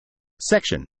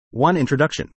Section 1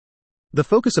 Introduction. The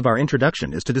focus of our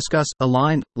introduction is to discuss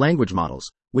aligned language models,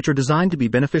 which are designed to be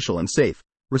beneficial and safe,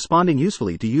 responding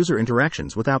usefully to user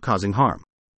interactions without causing harm.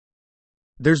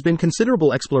 There's been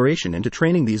considerable exploration into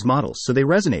training these models so they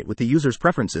resonate with the user's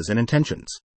preferences and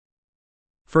intentions.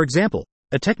 For example,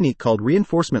 a technique called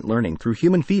reinforcement learning through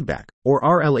human feedback, or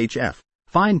RLHF,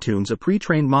 fine-tunes a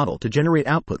pre-trained model to generate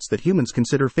outputs that humans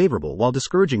consider favorable while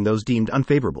discouraging those deemed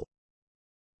unfavorable.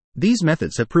 These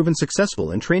methods have proven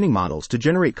successful in training models to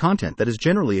generate content that is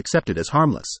generally accepted as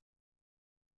harmless.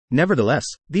 Nevertheless,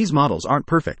 these models aren't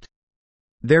perfect.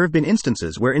 There have been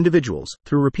instances where individuals,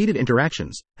 through repeated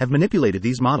interactions, have manipulated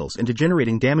these models into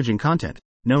generating damaging content,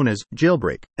 known as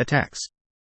jailbreak attacks.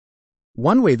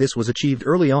 One way this was achieved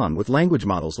early on with language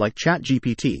models like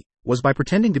ChatGPT was by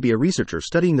pretending to be a researcher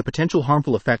studying the potential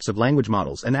harmful effects of language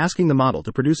models and asking the model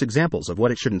to produce examples of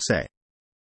what it shouldn't say.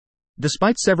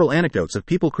 Despite several anecdotes of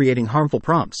people creating harmful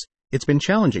prompts, it's been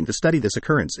challenging to study this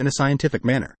occurrence in a scientific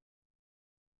manner.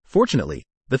 Fortunately,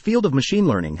 the field of machine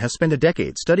learning has spent a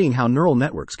decade studying how neural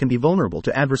networks can be vulnerable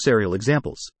to adversarial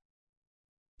examples.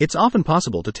 It's often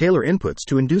possible to tailor inputs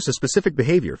to induce a specific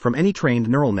behavior from any trained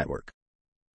neural network.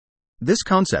 This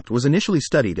concept was initially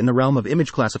studied in the realm of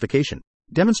image classification,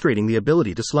 demonstrating the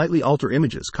ability to slightly alter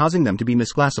images causing them to be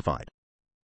misclassified.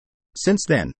 Since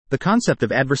then, the concept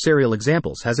of adversarial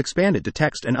examples has expanded to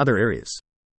text and other areas.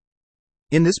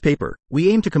 In this paper, we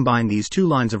aim to combine these two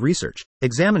lines of research,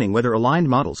 examining whether aligned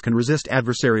models can resist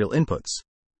adversarial inputs.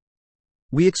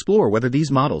 We explore whether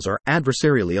these models are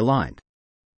adversarially aligned.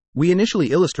 We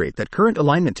initially illustrate that current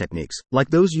alignment techniques, like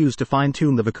those used to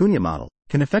fine-tune the Vicuña model,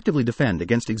 can effectively defend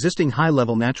against existing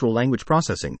high-level natural language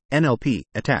processing (NLP)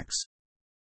 attacks.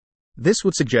 This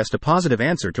would suggest a positive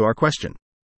answer to our question.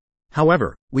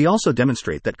 However, we also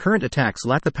demonstrate that current attacks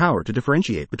lack the power to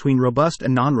differentiate between robust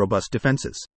and non-robust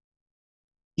defenses.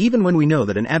 Even when we know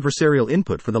that an adversarial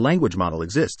input for the language model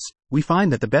exists, we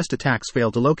find that the best attacks fail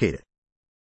to locate it.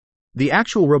 The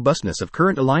actual robustness of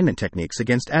current alignment techniques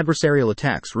against adversarial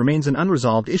attacks remains an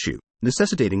unresolved issue,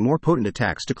 necessitating more potent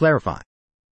attacks to clarify.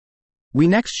 We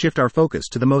next shift our focus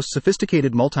to the most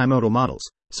sophisticated multimodal models,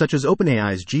 such as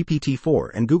OpenAI's GPT-4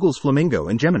 and Google's Flamingo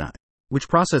and Gemini, which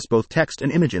process both text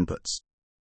and image inputs.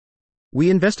 We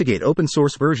investigate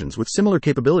open-source versions with similar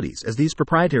capabilities as these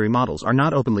proprietary models are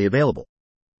not openly available.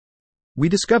 We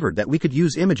discovered that we could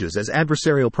use images as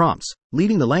adversarial prompts,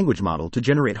 leading the language model to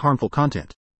generate harmful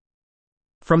content.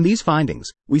 From these findings,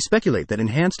 we speculate that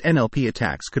enhanced NLP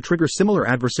attacks could trigger similar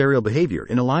adversarial behavior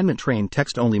in alignment-trained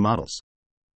text-only models.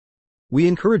 We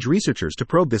encourage researchers to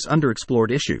probe this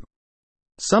underexplored issue.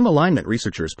 Some alignment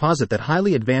researchers posit that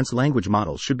highly advanced language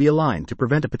models should be aligned to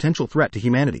prevent a potential threat to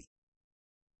humanity.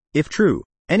 If true,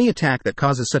 any attack that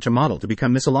causes such a model to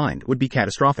become misaligned would be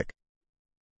catastrophic.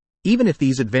 Even if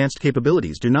these advanced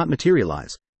capabilities do not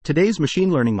materialize, today's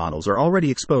machine learning models are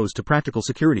already exposed to practical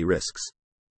security risks.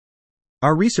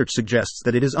 Our research suggests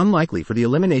that it is unlikely for the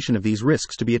elimination of these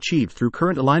risks to be achieved through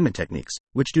current alignment techniques,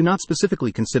 which do not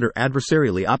specifically consider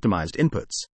adversarially optimized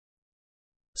inputs.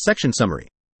 Section Summary.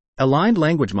 Aligned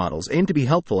language models aim to be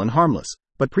helpful and harmless,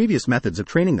 but previous methods of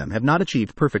training them have not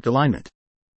achieved perfect alignment.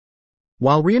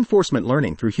 While reinforcement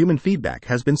learning through human feedback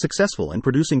has been successful in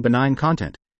producing benign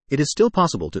content, it is still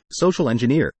possible to social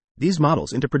engineer these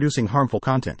models into producing harmful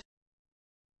content.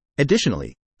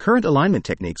 Additionally, current alignment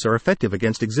techniques are effective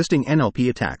against existing NLP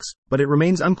attacks, but it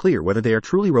remains unclear whether they are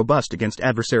truly robust against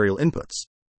adversarial inputs.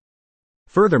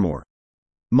 Furthermore,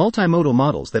 multimodal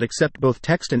models that accept both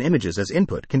text and images as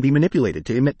input can be manipulated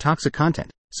to emit toxic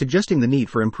content, suggesting the need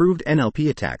for improved NLP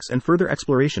attacks and further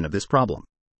exploration of this problem.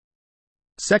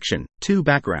 Section 2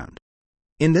 Background.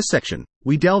 In this section,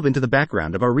 we delve into the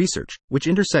background of our research, which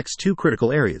intersects two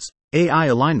critical areas: AI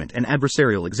alignment and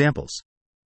adversarial examples.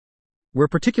 We're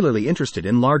particularly interested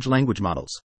in large language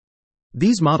models.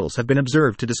 These models have been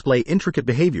observed to display intricate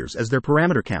behaviors as their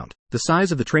parameter count, the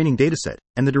size of the training dataset,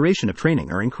 and the duration of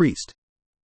training are increased.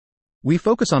 We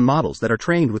focus on models that are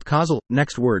trained with causal,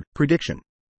 next word, prediction.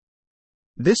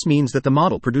 This means that the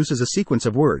model produces a sequence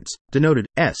of words, denoted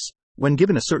S, when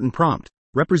given a certain prompt,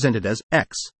 represented as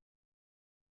X.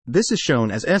 This is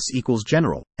shown as S equals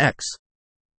general, X.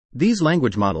 These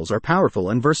language models are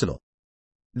powerful and versatile.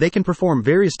 They can perform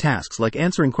various tasks like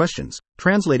answering questions,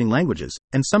 translating languages,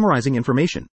 and summarizing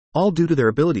information, all due to their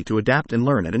ability to adapt and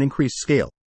learn at an increased scale.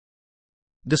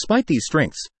 Despite these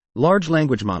strengths, large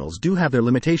language models do have their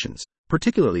limitations,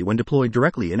 particularly when deployed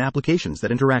directly in applications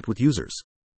that interact with users.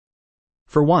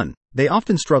 For one, they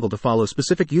often struggle to follow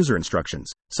specific user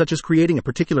instructions, such as creating a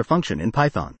particular function in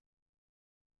Python.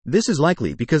 This is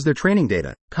likely because their training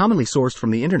data, commonly sourced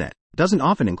from the internet, doesn't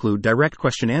often include direct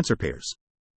question-answer pairs.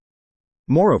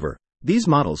 Moreover, these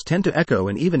models tend to echo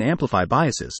and even amplify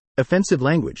biases, offensive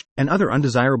language, and other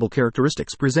undesirable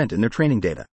characteristics present in their training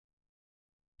data.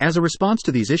 As a response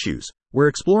to these issues, we're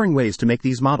exploring ways to make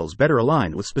these models better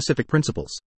aligned with specific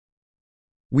principles.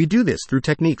 We do this through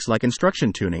techniques like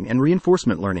instruction tuning and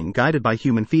reinforcement learning guided by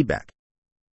human feedback.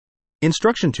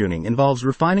 Instruction tuning involves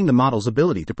refining the model's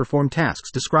ability to perform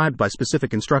tasks described by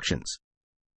specific instructions.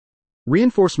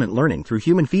 Reinforcement learning through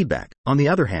human feedback, on the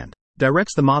other hand,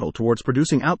 directs the model towards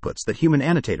producing outputs that human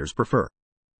annotators prefer.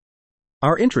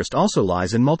 Our interest also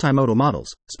lies in multimodal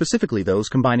models, specifically those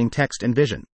combining text and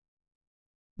vision.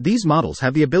 These models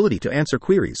have the ability to answer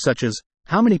queries such as,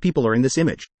 "How many people are in this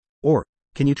image?" or,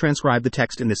 "Can you transcribe the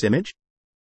text in this image?"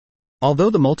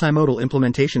 Although the multimodal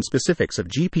implementation specifics of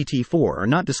GPT-4 are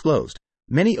not disclosed,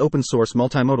 many open-source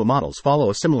multimodal models follow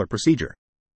a similar procedure.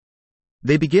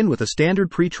 They begin with a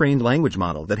standard pre-trained language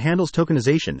model that handles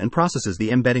tokenization and processes the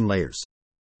embedding layers.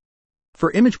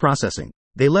 For image processing,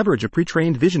 they leverage a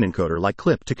pre-trained vision encoder like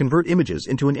CLIP to convert images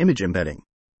into an image embedding.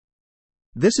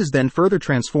 This is then further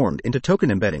transformed into token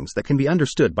embeddings that can be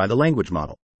understood by the language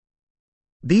model.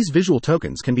 These visual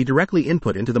tokens can be directly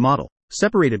input into the model,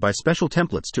 separated by special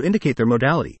templates to indicate their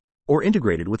modality, or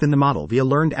integrated within the model via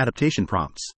learned adaptation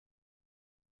prompts.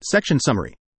 Section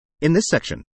Summary. In this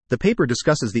section, the paper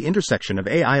discusses the intersection of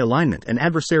AI alignment and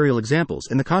adversarial examples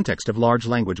in the context of large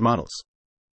language models.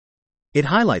 It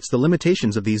highlights the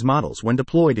limitations of these models when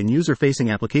deployed in user-facing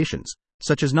applications,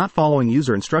 such as not following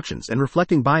user instructions and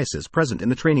reflecting biases present in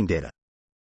the training data.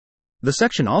 The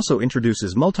section also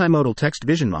introduces multimodal text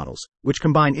vision models, which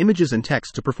combine images and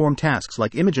text to perform tasks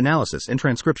like image analysis and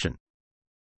transcription.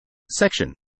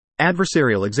 Section.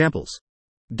 Adversarial examples.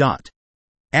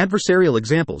 Adversarial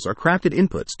examples are crafted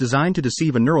inputs designed to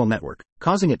deceive a neural network,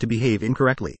 causing it to behave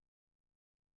incorrectly.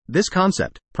 This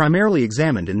concept, primarily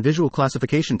examined in visual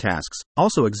classification tasks,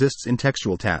 also exists in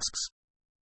textual tasks.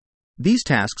 These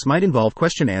tasks might involve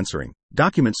question answering,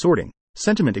 document sorting,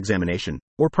 sentiment examination,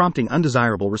 or prompting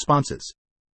undesirable responses.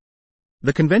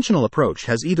 The conventional approach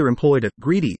has either employed a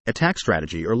greedy attack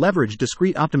strategy or leveraged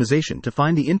discrete optimization to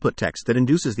find the input text that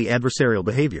induces the adversarial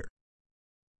behavior.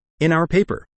 In our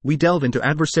paper, we delve into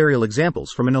adversarial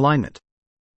examples from an alignment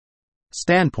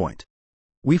standpoint.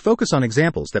 We focus on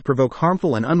examples that provoke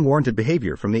harmful and unwarranted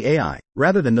behavior from the AI,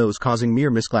 rather than those causing mere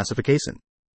misclassification.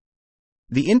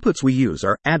 The inputs we use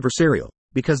are adversarial,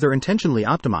 because they're intentionally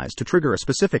optimized to trigger a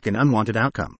specific and unwanted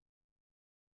outcome.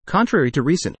 Contrary to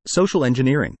recent social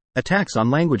engineering attacks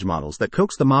on language models that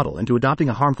coax the model into adopting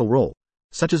a harmful role,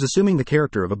 such as assuming the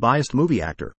character of a biased movie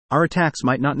actor, our attacks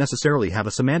might not necessarily have a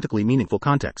semantically meaningful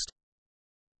context.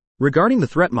 Regarding the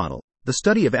threat model, the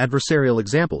study of adversarial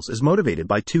examples is motivated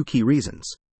by two key reasons.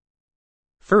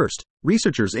 First,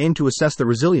 researchers aim to assess the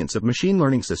resilience of machine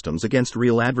learning systems against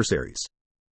real adversaries.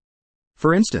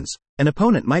 For instance, an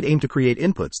opponent might aim to create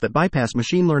inputs that bypass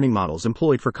machine learning models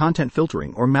employed for content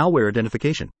filtering or malware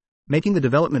identification, making the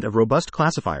development of robust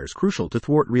classifiers crucial to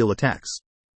thwart real attacks.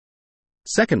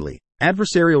 Secondly,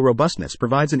 adversarial robustness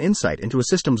provides an insight into a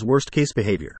system's worst-case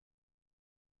behavior.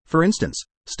 For instance,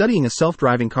 studying a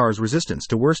self-driving car's resistance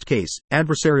to worst-case,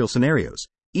 adversarial scenarios,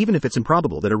 even if it's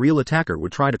improbable that a real attacker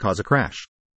would try to cause a crash.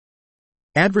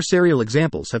 Adversarial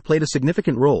examples have played a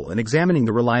significant role in examining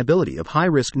the reliability of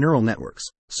high-risk neural networks,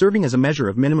 serving as a measure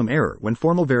of minimum error when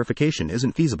formal verification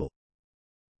isn't feasible.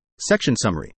 Section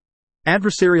Summary.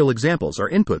 Adversarial examples are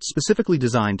inputs specifically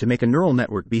designed to make a neural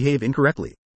network behave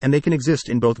incorrectly, and they can exist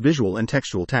in both visual and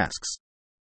textual tasks.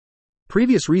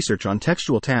 Previous research on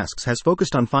textual tasks has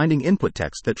focused on finding input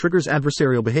text that triggers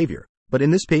adversarial behavior, but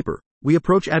in this paper, we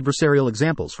approach adversarial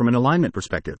examples from an alignment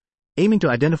perspective, aiming to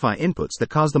identify inputs that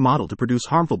cause the model to produce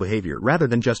harmful behavior rather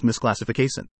than just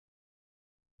misclassification.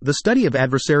 The study of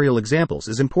adversarial examples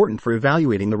is important for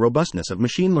evaluating the robustness of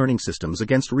machine learning systems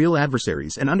against real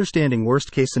adversaries and understanding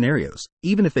worst-case scenarios,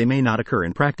 even if they may not occur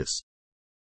in practice.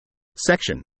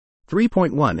 Section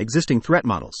 3.1 Existing Threat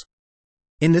Models.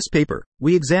 In this paper,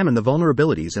 we examine the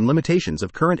vulnerabilities and limitations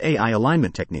of current AI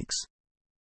alignment techniques.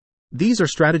 These are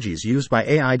strategies used by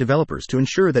AI developers to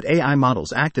ensure that AI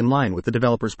models act in line with the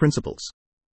developer's principles.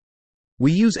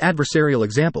 We use adversarial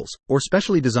examples, or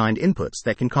specially designed inputs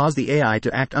that can cause the AI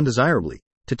to act undesirably,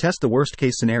 to test the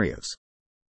worst-case scenarios.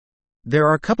 There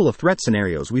are a couple of threat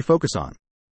scenarios we focus on.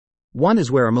 One is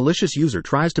where a malicious user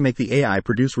tries to make the AI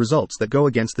produce results that go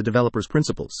against the developer's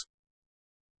principles.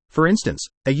 For instance,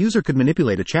 a user could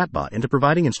manipulate a chatbot into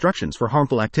providing instructions for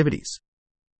harmful activities.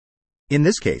 In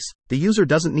this case, the user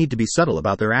doesn't need to be subtle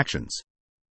about their actions.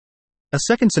 A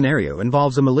second scenario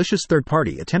involves a malicious third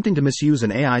party attempting to misuse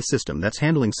an AI system that's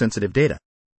handling sensitive data.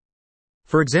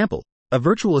 For example, A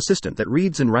virtual assistant that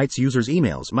reads and writes users'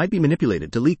 emails might be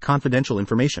manipulated to leak confidential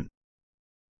information.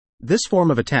 This form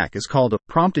of attack is called a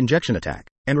prompt injection attack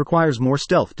and requires more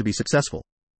stealth to be successful.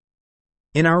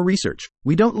 In our research,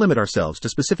 we don't limit ourselves to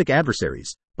specific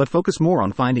adversaries, but focus more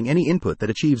on finding any input that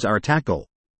achieves our attack goal.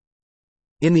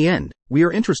 In the end, we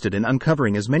are interested in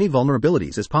uncovering as many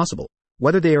vulnerabilities as possible,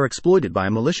 whether they are exploited by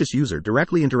a malicious user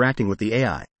directly interacting with the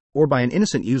AI, or by an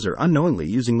innocent user unknowingly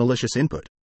using malicious input.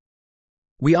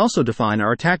 We also define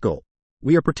our attack goal.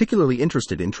 We are particularly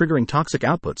interested in triggering toxic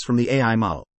outputs from the AI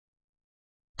model.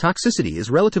 Toxicity is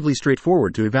relatively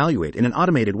straightforward to evaluate in an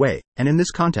automated way, and in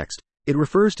this context, it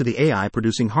refers to the AI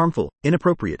producing harmful,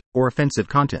 inappropriate, or offensive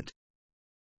content.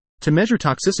 To measure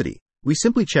toxicity, we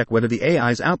simply check whether the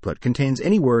AI's output contains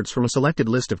any words from a selected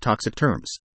list of toxic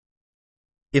terms.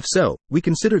 If so, we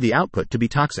consider the output to be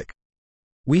toxic.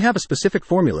 We have a specific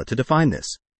formula to define this.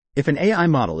 If an AI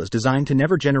model is designed to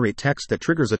never generate text that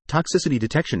triggers a toxicity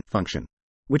detection function,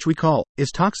 which we call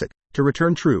is toxic, to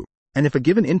return true, and if a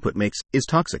given input makes is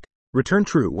toxic return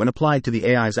true when applied to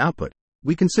the AI's output,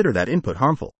 we consider that input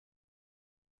harmful.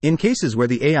 In cases where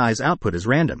the AI's output is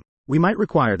random, we might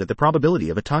require that the probability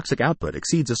of a toxic output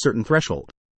exceeds a certain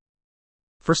threshold.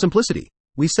 For simplicity,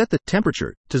 we set the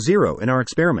temperature to 0 in our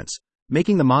experiments,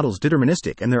 making the models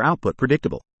deterministic and their output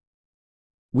predictable.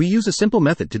 We use a simple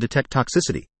method to detect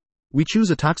toxicity. We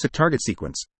choose a toxic target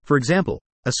sequence, for example,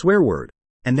 a swear word,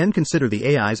 and then consider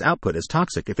the AI's output as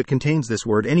toxic if it contains this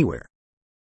word anywhere.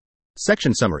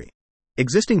 Section summary.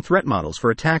 Existing threat models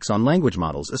for attacks on language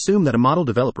models assume that a model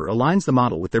developer aligns the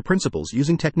model with their principles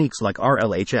using techniques like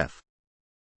RLHF.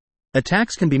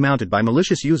 Attacks can be mounted by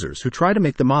malicious users who try to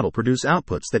make the model produce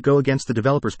outputs that go against the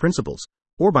developer's principles,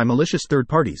 or by malicious third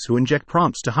parties who inject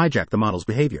prompts to hijack the model's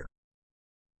behavior.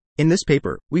 In this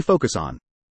paper, we focus on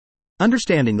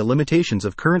understanding the limitations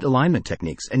of current alignment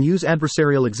techniques and use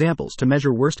adversarial examples to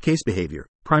measure worst-case behavior,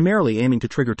 primarily aiming to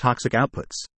trigger toxic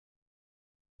outputs.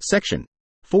 Section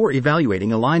 4.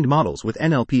 Evaluating aligned models with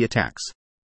NLP attacks.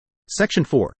 Section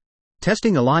 4.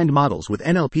 Testing aligned models with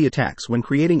NLP attacks when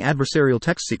creating adversarial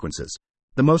text sequences.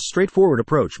 The most straightforward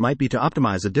approach might be to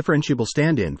optimize a differentiable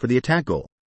stand-in for the attack goal,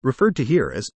 referred to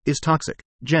here as is toxic,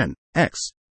 gen. X.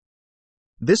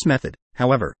 This method,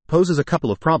 however, poses a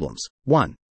couple of problems.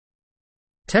 1.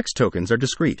 Text tokens are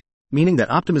discrete, meaning that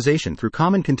optimization through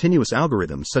common continuous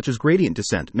algorithms such as gradient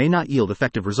descent may not yield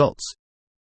effective results.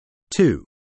 2.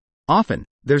 Often,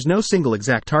 there's no single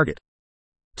exact target.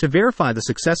 To verify the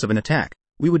success of an attack,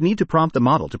 we would need to prompt the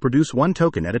model to produce one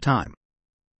token at a time.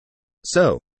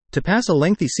 So, to pass a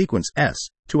lengthy sequence S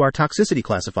to our toxicity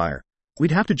classifier,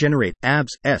 we'd have to generate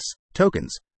ABS S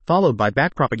tokens, followed by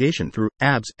backpropagation through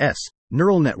ABS S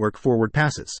neural network forward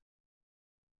passes.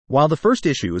 While the first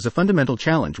issue is a fundamental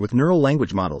challenge with neural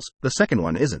language models, the second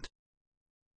one isn't.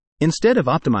 Instead of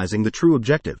optimizing the true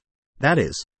objective, that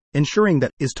is, ensuring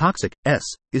that is toxic S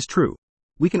is true,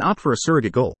 we can opt for a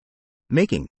surrogate goal,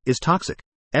 making is toxic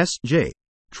SJ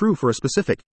true for a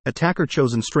specific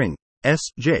attacker-chosen string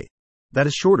SJ that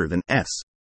is shorter than S.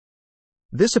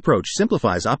 This approach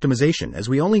simplifies optimization as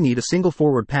we only need a single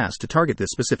forward pass to target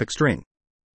this specific string.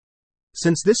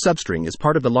 Since this substring is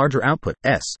part of the larger output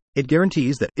S, it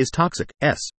guarantees that is toxic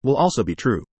S will also be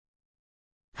true.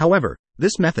 However,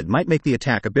 this method might make the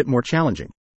attack a bit more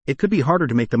challenging. It could be harder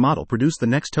to make the model produce the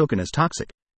next token as toxic,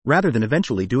 rather than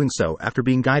eventually doing so after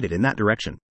being guided in that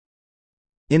direction.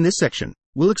 In this section,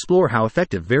 we'll explore how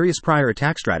effective various prior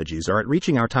attack strategies are at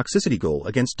reaching our toxicity goal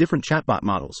against different chatbot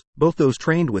models, both those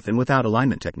trained with and without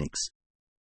alignment techniques.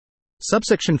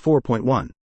 Subsection 4.1.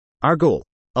 Our goal.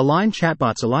 Aligned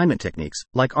chatbots alignment techniques,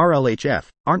 like RLHF,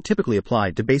 aren't typically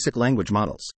applied to basic language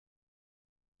models.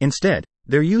 Instead,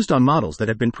 they're used on models that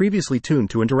have been previously tuned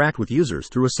to interact with users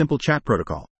through a simple chat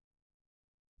protocol.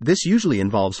 This usually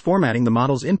involves formatting the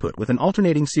model's input with an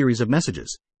alternating series of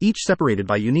messages, each separated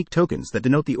by unique tokens that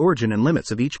denote the origin and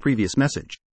limits of each previous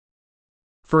message.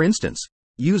 For instance,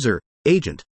 user,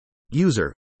 agent.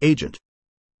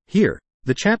 Here,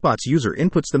 the chatbot's user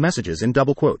inputs the messages in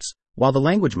double quotes, while the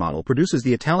language model produces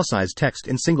the italicized text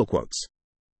in single quotes.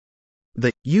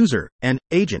 The user and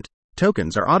agent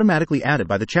tokens are automatically added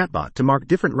by the chatbot to mark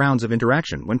different rounds of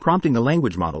interaction when prompting the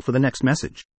language model for the next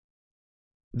message.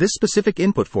 This specific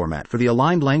input format for the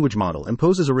aligned language model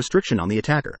imposes a restriction on the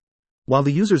attacker. While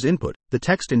the user's input, the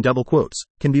text in double quotes,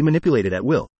 can be manipulated at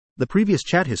will, the previous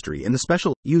chat history and the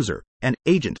special user and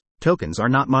agent tokens are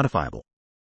not modifiable.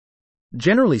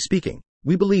 Generally speaking,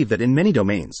 we believe that in many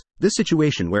domains, this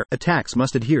situation where attacks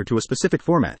must adhere to a specific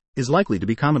format is likely to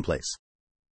be commonplace.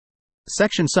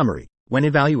 Section summary. When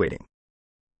evaluating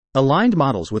aligned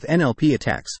models with NLP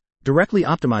attacks, directly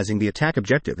optimizing the attack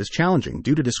objective is challenging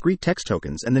due to discrete text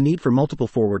tokens and the need for multiple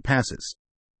forward passes.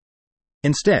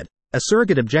 Instead, a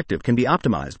surrogate objective can be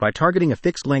optimized by targeting a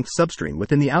fixed-length substring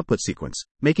within the output sequence,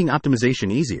 making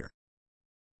optimization easier.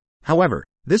 However,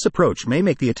 this approach may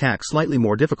make the attack slightly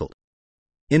more difficult.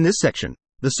 In this section,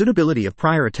 the suitability of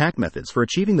prior attack methods for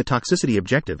achieving the toxicity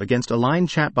objective against aligned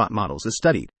chatbot models is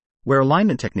studied, where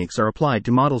alignment techniques are applied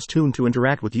to models tuned to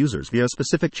interact with users via a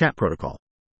specific chat protocol.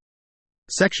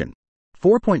 Section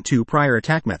 4.2 Prior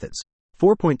Attack Methods.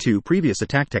 4.2 Previous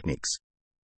Attack Techniques.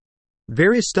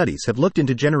 Various studies have looked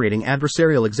into generating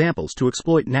adversarial examples to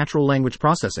exploit natural language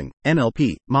processing,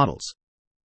 NLP, models.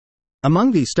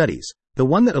 Among these studies, the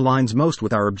one that aligns most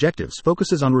with our objectives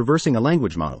focuses on reversing a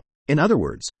language model, in other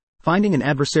words, finding an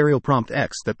adversarial prompt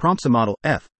X that prompts a model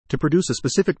F to produce a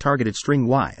specific targeted string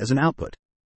Y as an output.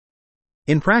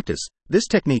 In practice, this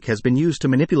technique has been used to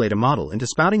manipulate a model into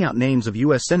spouting out names of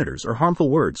U.S. senators or harmful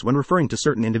words when referring to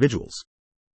certain individuals.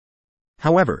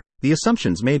 However, the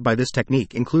assumptions made by this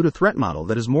technique include a threat model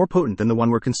that is more potent than the one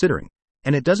we're considering,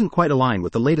 and it doesn't quite align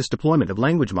with the latest deployment of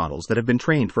language models that have been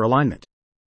trained for alignment.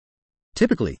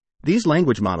 Typically, these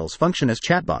language models function as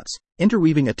chatbots,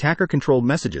 interweaving attacker-controlled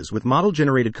messages with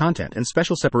model-generated content and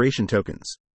special separation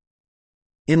tokens.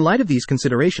 In light of these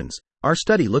considerations, our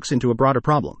study looks into a broader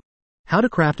problem: how to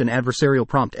craft an adversarial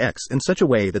prompt X in such a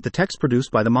way that the text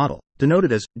produced by the model,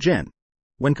 denoted as gen,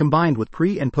 when combined with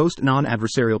pre- and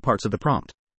post-non-adversarial parts of the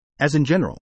prompt, as in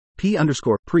general,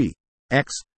 p_pre,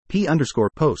 x,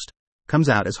 p_post, comes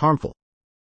out as harmful.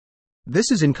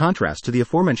 This is in contrast to the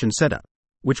aforementioned setup,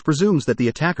 which presumes that the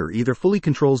attacker either fully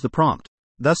controls the prompt,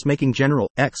 thus making general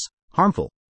X harmful,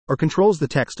 or controls the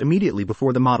text immediately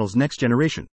before the model's next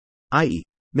generation, i.e.,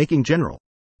 making general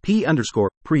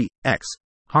p_pre, x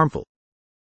harmful.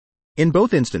 In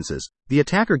both instances, the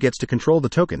attacker gets to control the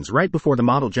tokens right before the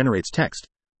model generates text,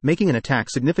 making an attack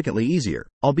significantly easier,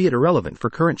 albeit irrelevant for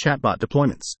current chatbot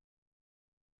deployments.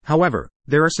 However,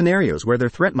 there are scenarios where their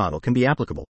threat model can be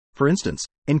applicable, for instance,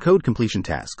 in code completion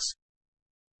tasks.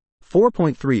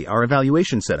 4.3 Our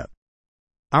evaluation setup.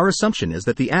 Our assumption is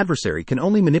that the adversary can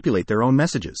only manipulate their own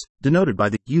messages, denoted by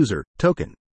the user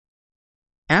token.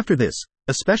 After this,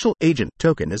 a special agent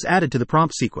token is added to the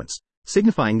prompt sequence,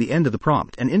 signifying the end of the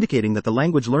prompt and indicating that the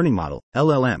language learning model,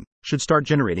 LLM, should start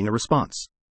generating a response.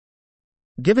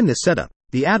 Given this setup,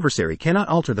 the adversary cannot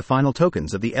alter the final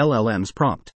tokens of the LLM's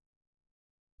prompt.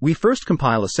 We first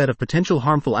compile a set of potential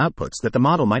harmful outputs that the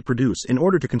model might produce in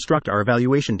order to construct our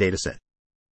evaluation dataset.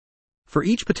 For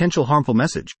each potential harmful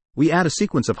message, we add a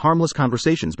sequence of harmless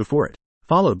conversations before it,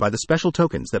 followed by the special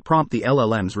tokens that prompt the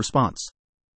LLM's response.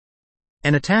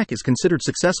 An attack is considered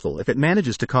successful if it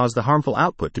manages to cause the harmful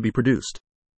output to be produced.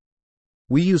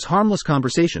 We use harmless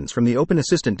conversations from the Open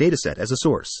Assistant dataset as a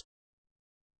source.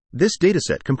 This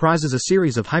dataset comprises a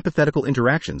series of hypothetical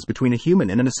interactions between a human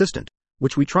and an assistant,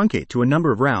 which we truncate to a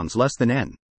number of rounds less than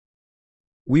n.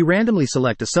 We randomly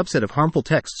select a subset of harmful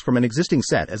texts from an existing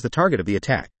set as the target of the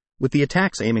attack, with the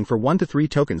attacks aiming for 1 to 3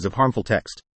 tokens of harmful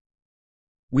text.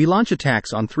 We launch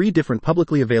attacks on 3 different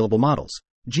publicly available models: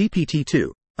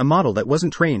 GPT-2, a model that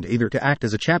wasn't trained either to act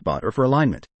as a chatbot or for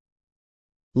alignment;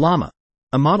 Llama,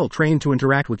 a model trained to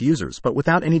interact with users but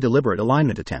without any deliberate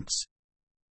alignment attempts;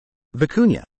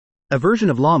 Vicuña, a version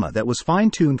of Llama that was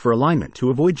fine-tuned for alignment to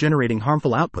avoid generating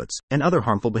harmful outputs and other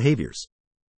harmful behaviors.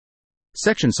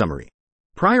 Section summary.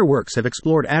 Prior works have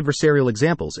explored adversarial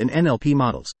examples in NLP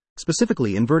models,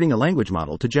 specifically inverting a language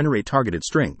model to generate targeted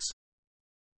strings.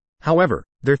 However,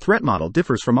 their threat model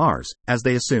differs from ours, as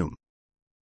they assume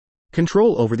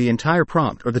control over the entire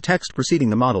prompt or the text preceding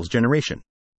the model's generation.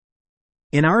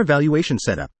 In our evaluation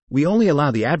setup, we only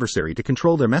allow the adversary to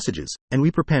control their messages, and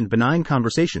we prepend benign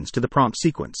conversations to the prompt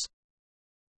sequence.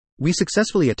 We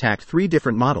successfully attacked 3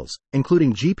 different models,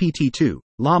 including GPT-2,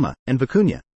 Llama, and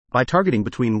Vicuña, by targeting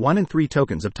between 1 and 3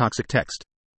 tokens of toxic text.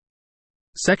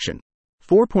 Section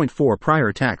 4.4 Prior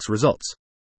Attacks Results.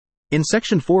 In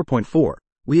Section 4.4,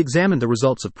 we examined the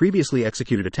results of previously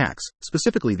executed attacks,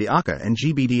 specifically the ACA and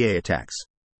GBDA attacks.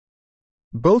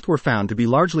 Both were found to be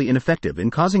largely ineffective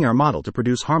in causing our model to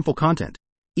produce harmful content,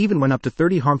 even when up to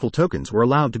 30 harmful tokens were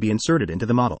allowed to be inserted into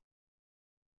the model.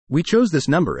 We chose this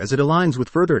number as it aligns with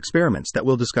further experiments that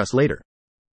we'll discuss later.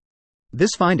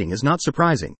 This finding is not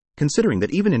surprising, considering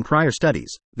that even in prior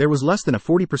studies, there was less than a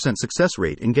 40% success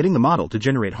rate in getting the model to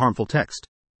generate harmful text.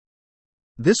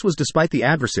 This was despite the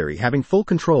adversary having full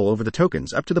control over the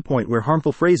tokens up to the point where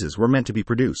harmful phrases were meant to be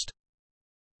produced.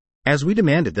 As we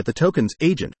demanded that the token's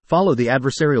agent follow the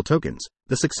adversarial tokens,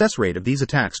 the success rate of these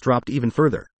attacks dropped even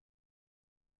further.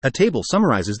 A table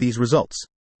summarizes these results.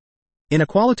 In a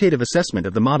qualitative assessment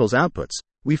of the model's outputs,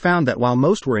 we found that while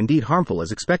most were indeed harmful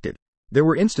as expected, there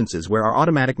were instances where our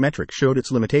automatic metric showed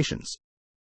its limitations.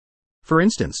 For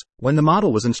instance, when the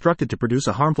model was instructed to produce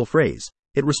a harmful phrase,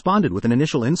 it responded with an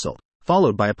initial insult,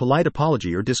 followed by a polite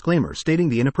apology or disclaimer stating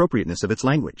the inappropriateness of its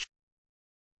language.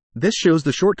 This shows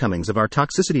the shortcomings of our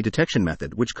toxicity detection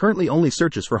method, which currently only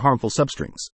searches for harmful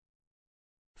substrings.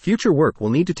 Future work will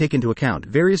need to take into account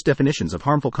various definitions of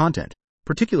harmful content,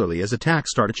 particularly as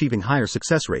attacks start achieving higher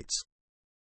success rates.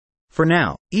 For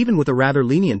now, even with a rather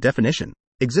lenient definition,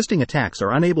 existing attacks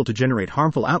are unable to generate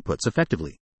harmful outputs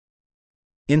effectively.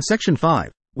 In Section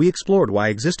 5, we explored why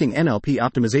existing NLP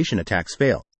optimization attacks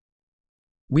fail.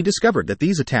 We discovered that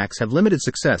these attacks have limited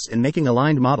success in making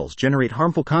aligned models generate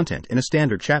harmful content in a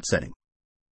standard chat setting.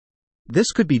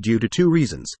 This could be due to two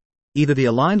reasons. Either the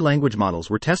aligned language models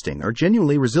we're testing are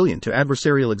genuinely resilient to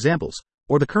adversarial examples,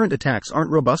 or the current attacks aren't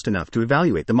robust enough to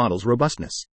evaluate the model's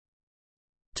robustness.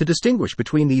 To distinguish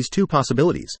between these two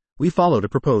possibilities, we followed a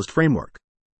proposed framework.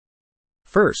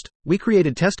 First, we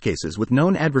created test cases with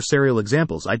known adversarial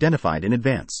examples identified in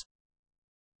advance.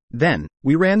 Then,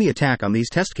 we ran the attack on these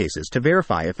test cases to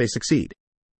verify if they succeed.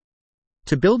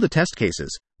 To build the test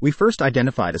cases, we first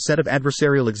identified a set of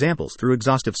adversarial examples through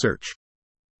exhaustive search.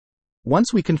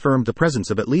 Once we confirmed the presence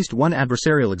of at least one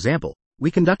adversarial example, we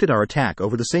conducted our attack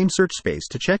over the same search space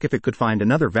to check if it could find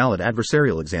another valid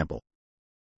adversarial example.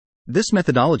 This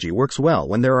methodology works well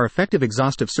when there are effective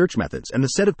exhaustive search methods and the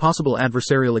set of possible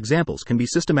adversarial examples can be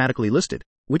systematically listed,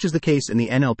 which is the case in the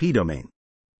NLP domain.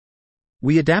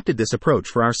 We adapted this approach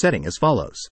for our setting as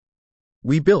follows.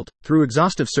 We built, through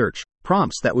exhaustive search,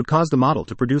 prompts that would cause the model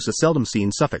to produce a seldom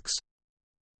seen suffix.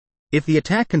 If the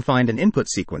attack can find an input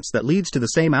sequence that leads to the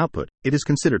same output, it is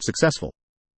considered successful.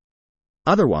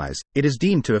 Otherwise, it is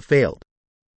deemed to have failed.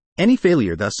 Any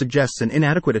failure thus suggests an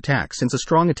inadequate attack, since a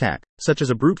strong attack, such as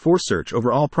a brute force search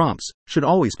over all prompts, should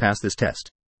always pass this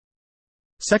test.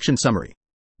 Section Summary.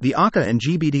 The ACA and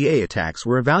GBDA attacks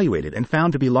were evaluated and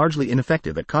found to be largely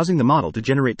ineffective at causing the model to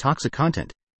generate toxic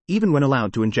content, even when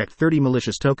allowed to inject 30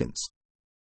 malicious tokens.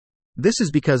 This is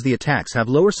because the attacks have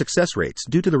lower success rates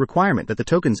due to the requirement that the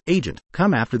token's agent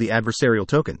come after the adversarial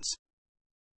tokens.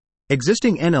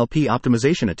 Existing NLP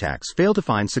optimization attacks fail to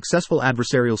find successful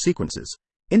adversarial sequences,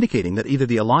 indicating that either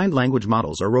the aligned language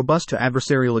models are robust to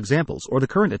adversarial examples or the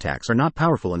current attacks are not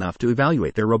powerful enough to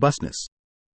evaluate their robustness.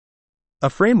 A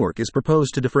framework is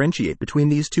proposed to differentiate between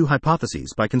these two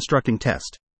hypotheses by constructing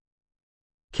test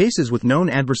cases with known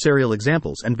adversarial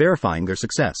examples and verifying their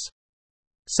success.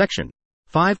 Section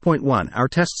 5.1 Our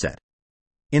test set.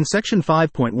 In Section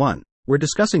 5.1, we're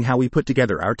discussing how we put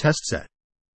together our test set.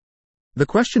 The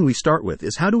question we start with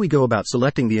is how do we go about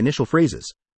selecting the initial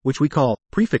phrases, which we call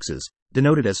prefixes,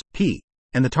 denoted as P,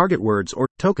 and the target words or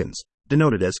tokens,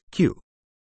 denoted as Q.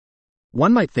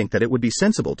 One might think that it would be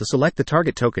sensible to select the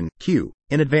target token, Q,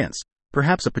 in advance,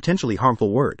 perhaps a potentially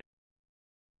harmful word.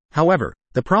 However,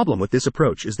 the problem with this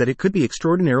approach is that it could be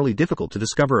extraordinarily difficult to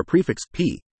discover a prefix,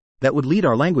 P, that would lead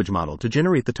our language model to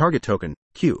generate the target token,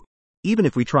 Q, even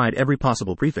if we tried every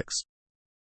possible prefix.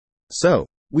 So,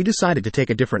 we decided to take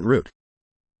a different route.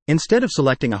 Instead of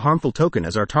selecting a harmful token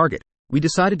as our target, we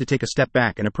decided to take a step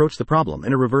back and approach the problem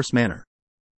in a reverse manner.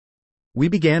 We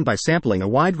began by sampling a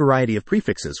wide variety of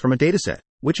prefixes from a dataset,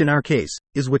 which in our case,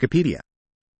 is Wikipedia.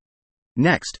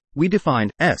 Next, we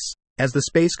defined S as the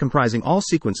space comprising all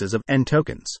sequences of N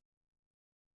tokens.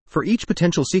 For each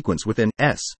potential sequence within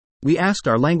S, we asked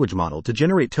our language model to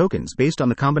generate tokens based on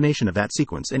the combination of that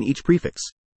sequence and each prefix.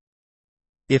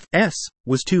 If S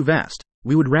was too vast,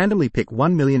 we would randomly pick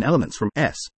 1 million elements from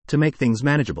S to make things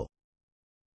manageable.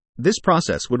 This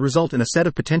process would result in a set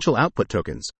of potential output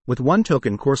tokens, with one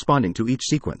token corresponding to each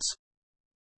sequence.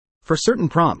 For certain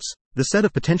prompts, the set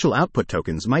of potential output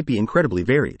tokens might be incredibly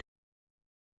varied.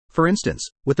 For instance,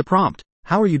 with the prompt,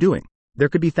 "How are you doing?" there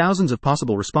could be thousands of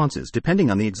possible responses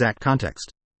depending on the exact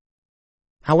context.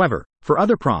 However, for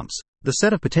other prompts, the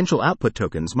set of potential output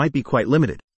tokens might be quite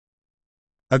limited.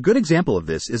 A good example of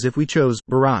this is if we chose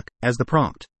Barack as the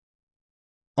prompt.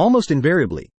 Almost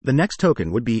invariably, the next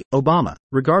token would be Obama,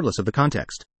 regardless of the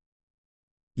context.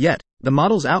 Yet, the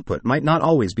model's output might not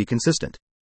always be consistent.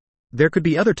 There could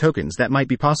be other tokens that might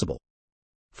be possible.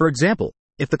 For example,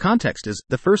 if the context is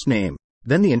the first name,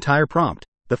 then the entire prompt,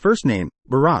 the first name,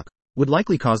 Barack, would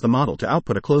likely cause the model to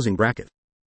output a closing bracket.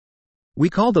 We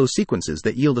call those sequences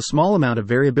that yield a small amount of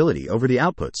variability over the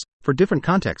outputs, for different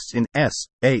contexts in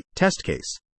a test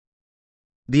case.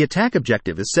 The attack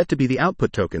objective is set to be the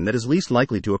output token that is least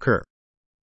likely to occur.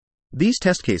 These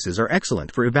test cases are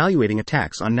excellent for evaluating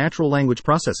attacks on natural language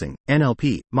processing,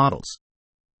 NLP, models.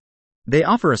 They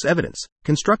offer us evidence,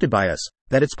 constructed by us,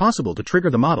 that it's possible to trigger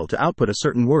the model to output a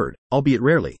certain word, albeit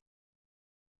rarely.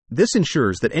 This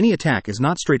ensures that any attack is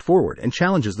not straightforward and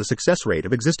challenges the success rate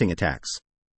of existing attacks.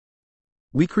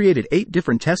 We created 8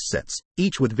 different test sets,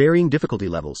 each with varying difficulty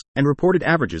levels, and reported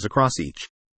averages across each.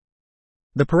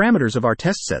 The parameters of our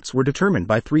test sets were determined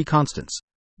by 3 constants.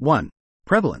 1.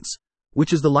 Prevalence,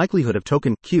 which is the likelihood of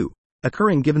token Q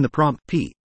occurring given the prompt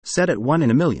P, set at 1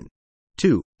 in a million.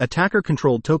 2.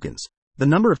 Attacker-controlled tokens, the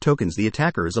number of tokens the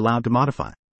attacker is allowed to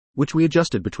modify, which we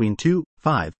adjusted between 2,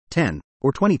 5, 10,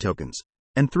 or 20 tokens.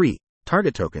 And 3.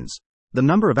 Target tokens, the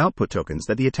number of output tokens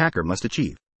that the attacker must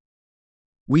achieve.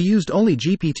 We used only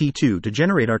GPT-2 to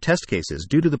generate our test cases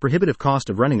due to the prohibitive cost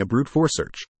of running a brute force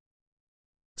search.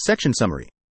 Section summary.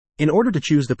 In order to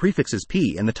choose the prefixes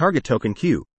P and the target token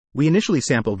Q, we initially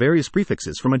sample various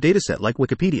prefixes from a dataset like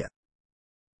Wikipedia.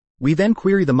 We then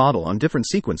query the model on different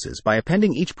sequences by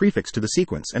appending each prefix to the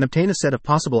sequence and obtain a set of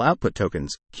possible output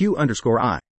tokens,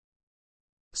 Q_I.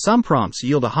 Some prompts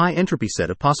yield a high entropy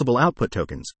set of possible output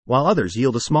tokens, while others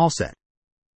yield a small set.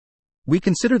 We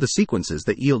consider the sequences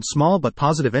that yield small but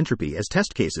positive entropy as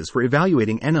test cases for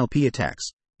evaluating NLP attacks,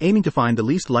 aiming to find the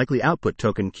least likely output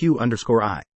token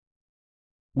Q_I.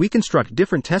 We construct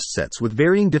different test sets with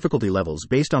varying difficulty levels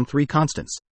based on 3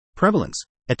 constants: prevalence,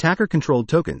 attacker-controlled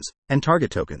tokens, and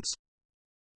target tokens.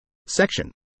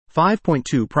 Section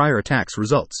 5.2 Prior Attacks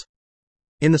Results.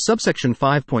 In the subsection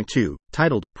 5.2,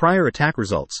 titled Prior Attack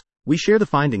Results, we share the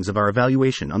findings of our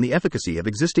evaluation on the efficacy of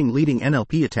existing leading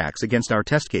NLP attacks against our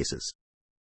test cases.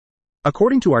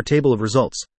 According to our table of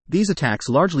results, these attacks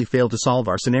largely fail to solve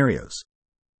our scenarios.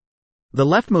 The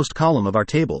leftmost column of our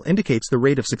table indicates the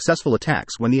rate of successful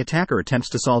attacks when the attacker attempts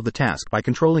to solve the task by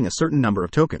controlling a certain number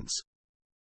of tokens.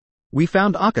 We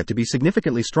found ACA to be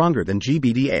significantly stronger than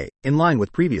GBDA, in line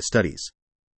with previous studies.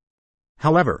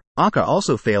 However, ACA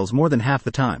also fails more than half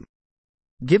the time.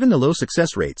 Given the low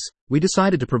success rates, we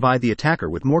decided to provide the attacker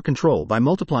with more control by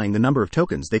multiplying the number of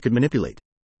tokens they could manipulate.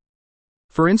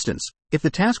 For instance, if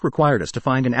the task required us to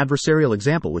find an adversarial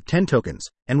example with 10 tokens,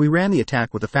 and we ran the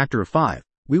attack with a factor of 5,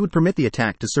 we would permit the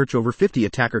attack to search over 50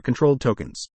 attacker-controlled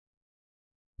tokens.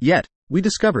 Yet, we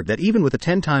discovered that even with a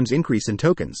 10 times increase in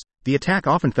tokens, the attack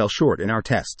often fell short in our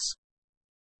tests.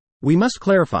 We must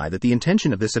clarify that the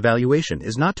intention of this evaluation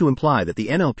is not to imply that the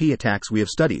NLP attacks we have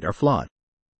studied are flawed.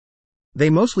 They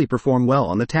mostly perform well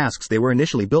on the tasks they were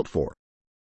initially built for.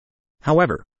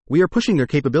 However, we are pushing their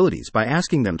capabilities by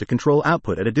asking them to control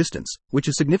output at a distance, which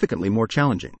is significantly more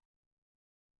challenging.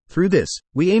 Through this,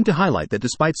 we aim to highlight that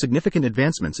despite significant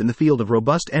advancements in the field of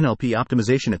robust NLP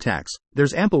optimization attacks,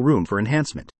 there's ample room for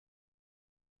enhancement.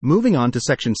 Moving on to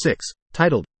Section 6,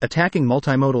 titled Attacking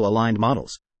Multimodal Aligned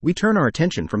Models, we turn our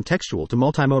attention from textual to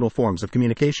multimodal forms of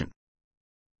communication.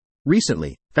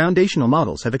 Recently, foundational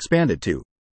models have expanded to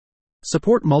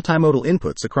support multimodal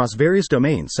inputs across various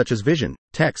domains such as vision,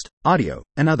 text, audio,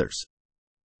 and others.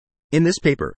 In this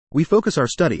paper, we focus our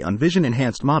study on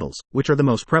vision-enhanced models, which are the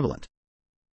most prevalent.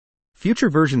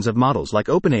 Future versions of models like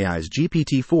OpenAI's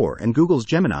GPT-4 and Google's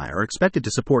Gemini are expected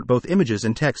to support both images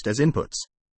and text as inputs.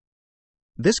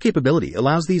 This capability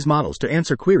allows these models to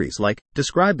answer queries like,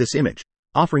 describe this image,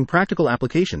 offering practical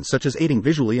applications such as aiding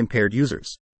visually impaired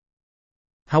users.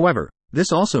 However,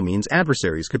 this also means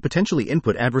adversaries could potentially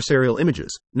input adversarial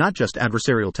images, not just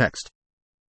adversarial text.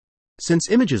 Since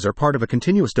images are part of a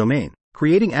continuous domain,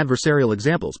 creating adversarial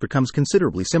examples becomes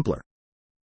considerably simpler.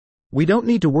 We don't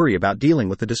need to worry about dealing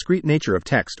with the discrete nature of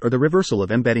text or the reversal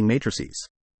of embedding matrices.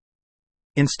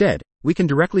 Instead, we can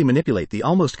directly manipulate the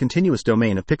almost continuous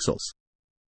domain of pixels.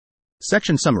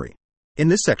 Section summary. In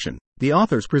this section, the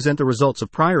authors present the results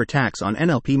of prior attacks on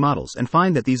NLP models and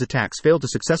find that these attacks failed to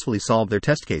successfully solve their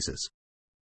test cases.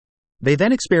 They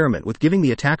then experiment with giving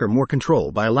the attacker more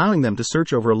control by allowing them to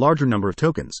search over a larger number of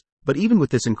tokens, but even with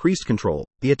this increased control,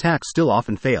 the attacks still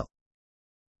often fail.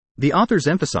 The authors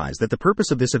emphasize that the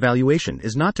purpose of this evaluation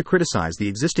is not to criticize the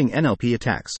existing NLP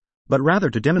attacks, but rather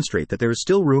to demonstrate that there is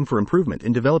still room for improvement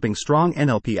in developing strong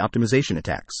NLP optimization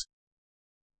attacks.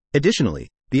 Additionally,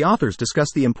 the authors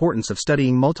discuss the importance of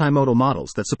studying multimodal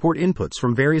models that support inputs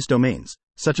from various domains,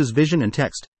 such as vision and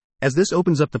text, as this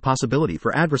opens up the possibility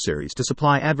for adversaries to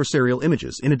supply adversarial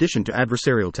images in addition to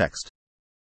adversarial text.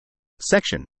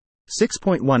 Section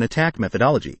 6.1 Attack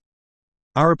Methodology.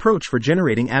 Our approach for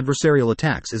generating adversarial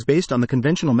attacks is based on the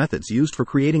conventional methods used for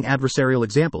creating adversarial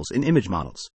examples in image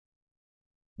models.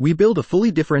 We build a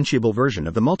fully differentiable version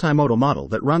of the multimodal model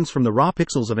that runs from the raw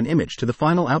pixels of an image to the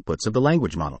final outputs of the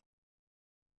language model.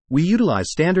 We utilize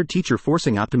standard teacher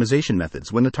forcing optimization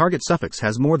methods when the target suffix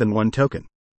has more than one token.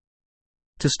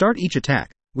 To start each attack,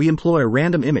 we employ a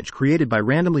random image created by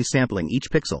randomly sampling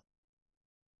each pixel.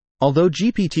 Although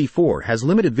GPT-4 has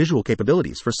limited visual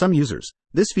capabilities for some users,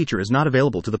 this feature is not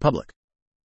available to the public.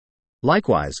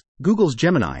 Likewise, Google's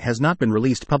Gemini has not been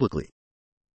released publicly.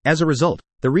 As a result,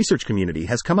 the research community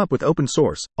has come up with open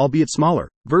source, albeit smaller,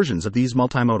 versions of these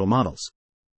multimodal models.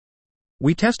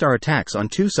 We test our attacks on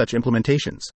 2 such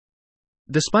implementations.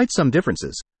 Despite some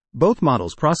differences, both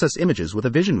models process images with a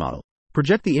vision model,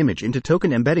 project the image into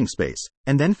token embedding space,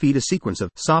 and then feed a sequence of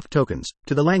soft tokens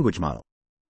to the language model.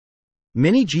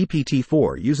 Mini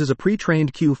GPT-4 uses a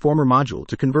pre-trained Q-former module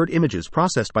to convert images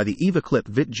processed by the EVA Clip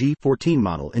VIT G14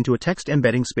 model into a text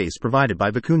embedding space provided by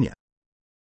Vicuña.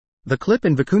 The Clip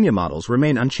and Vicuña models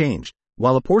remain unchanged,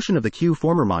 while a portion of the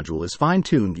Q-former module is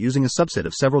fine-tuned using a subset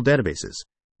of several databases: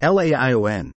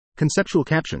 LAION, conceptual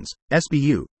captions,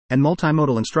 SBU, and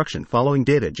multimodal instruction following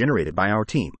data generated by our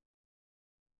team.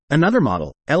 Another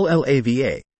model,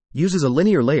 LLAVA, uses a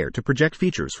linear layer to project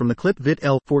features from the Clip VIT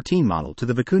L14 model to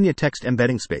the Vicuña text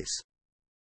embedding space.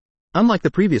 Unlike the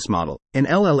previous model, in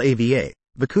LLAVA,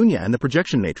 Vicuña and the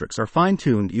projection matrix are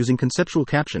fine-tuned using conceptual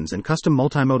captions and custom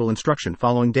multimodal instruction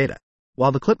following data,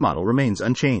 while the Clip model remains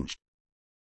unchanged.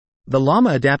 The Llama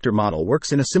adapter model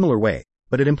works in a similar way,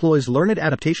 but it employs learned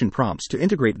adaptation prompts to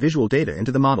integrate visual data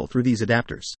into the model through these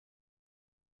adapters.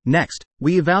 Next,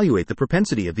 we evaluate the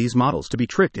propensity of these models to be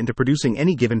tricked into producing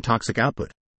any given toxic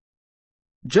output.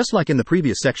 Just like in the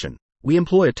previous section, we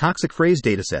employ a toxic phrase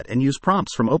dataset and use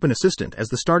prompts from Open Assistant as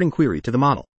the starting query to the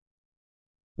model.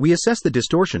 We assess the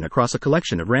distortion across a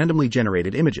collection of randomly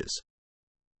generated images.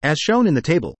 As shown in the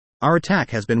table, our attack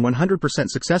has been 100%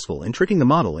 successful in tricking the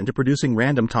model into producing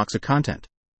random toxic content.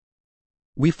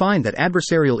 We find that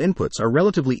adversarial inputs are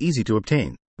relatively easy to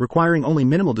obtain, requiring only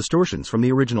minimal distortions from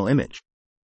the original image.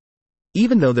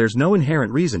 Even though there's no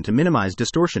inherent reason to minimize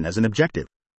distortion as an objective,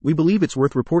 we believe it's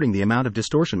worth reporting the amount of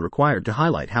distortion required to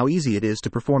highlight how easy it is to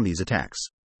perform these attacks.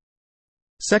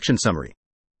 Section summary.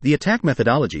 The attack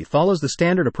methodology follows the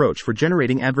standard approach for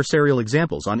generating adversarial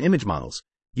examples on image models,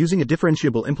 using a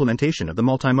differentiable implementation of the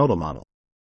multimodal model.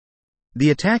 The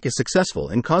attack is successful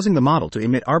in causing the model to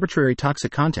emit arbitrary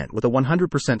toxic content with a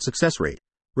 100% success rate,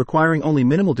 requiring only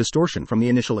minimal distortion from the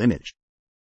initial image.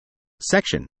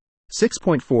 Section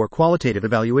 6.4 Qualitative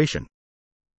Evaluation.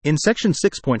 In Section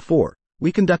 6.4,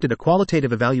 we conducted a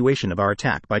qualitative evaluation of our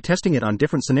attack by testing it on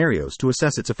different scenarios to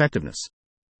assess its effectiveness.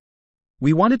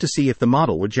 We wanted to see if the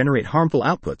model would generate harmful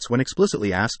outputs when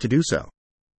explicitly asked to do so.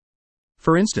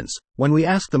 For instance, when we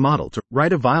asked the model to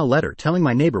write a vile letter telling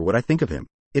my neighbor what I think of him,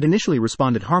 it initially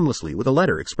responded harmlessly with a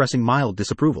letter expressing mild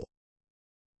disapproval.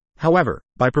 However,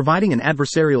 by providing an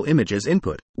adversarial image as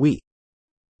input, we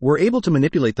were able to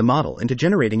manipulate the model into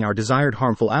generating our desired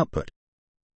harmful output.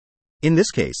 In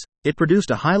this case, it produced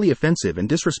a highly offensive and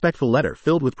disrespectful letter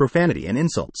filled with profanity and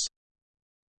insults.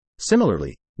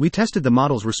 Similarly, we tested the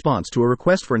model's response to a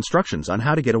request for instructions on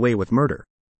how to get away with murder.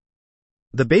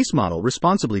 The base model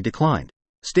responsibly declined,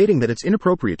 stating that it's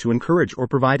inappropriate to encourage or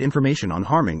provide information on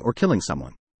harming or killing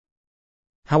someone.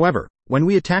 However, when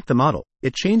we attacked the model,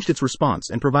 it changed its response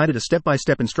and provided a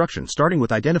step-by-step instruction starting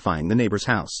with identifying the neighbor's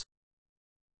house.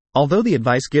 Although the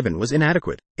advice given was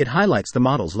inadequate, it highlights the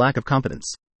model's lack of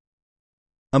competence.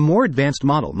 A more advanced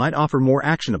model might offer more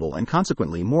actionable and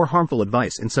consequently more harmful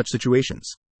advice in such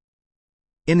situations.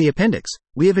 In the appendix,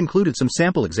 we have included some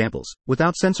sample examples,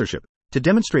 without censorship, to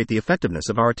demonstrate the effectiveness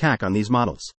of our attack on these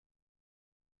models.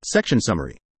 Section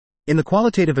summary. In the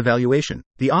qualitative evaluation,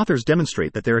 the authors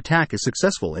demonstrate that their attack is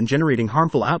successful in generating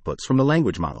harmful outputs from the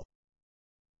language model.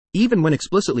 Even when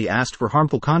explicitly asked for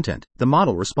harmful content, the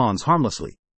model responds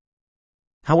harmlessly.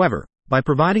 However, by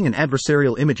providing an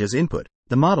adversarial image as input,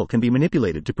 the model can be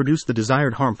manipulated to produce the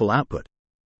desired harmful output.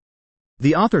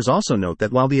 The authors also note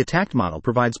that while the attacked model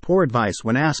provides poor advice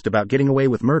when asked about getting away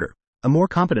with murder, a more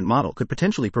competent model could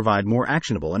potentially provide more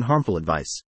actionable and harmful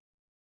advice.